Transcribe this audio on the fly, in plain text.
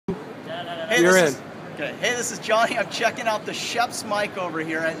Hey, You're in. Okay. Hey, this is Johnny. I'm checking out the Schoeps mic over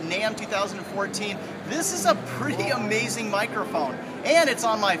here at NAMM 2014. This is a pretty amazing microphone, and it's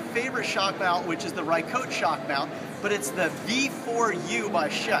on my favorite shock mount, which is the Rycote shock mount, but it's the V4U by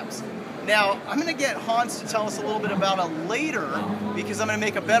Schoeps. Now, I'm going to get Hans to tell us a little bit about it later, because I'm going to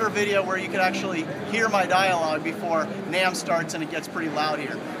make a better video where you can actually hear my dialogue before NAMM starts and it gets pretty loud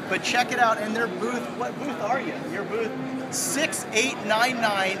here. But check it out in their booth. What booth are you? Your booth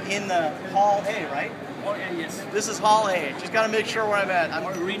 6899 in the Hall A, right? Oh, yeah, yes. This is Hall A. Just got to make sure where I'm at. I'm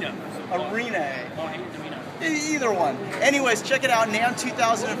Arena. Arena A. Oh, Arena. Either one. Anyways, check it out, NAMM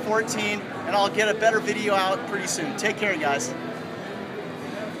 2014, and I'll get a better video out pretty soon. Take care, guys.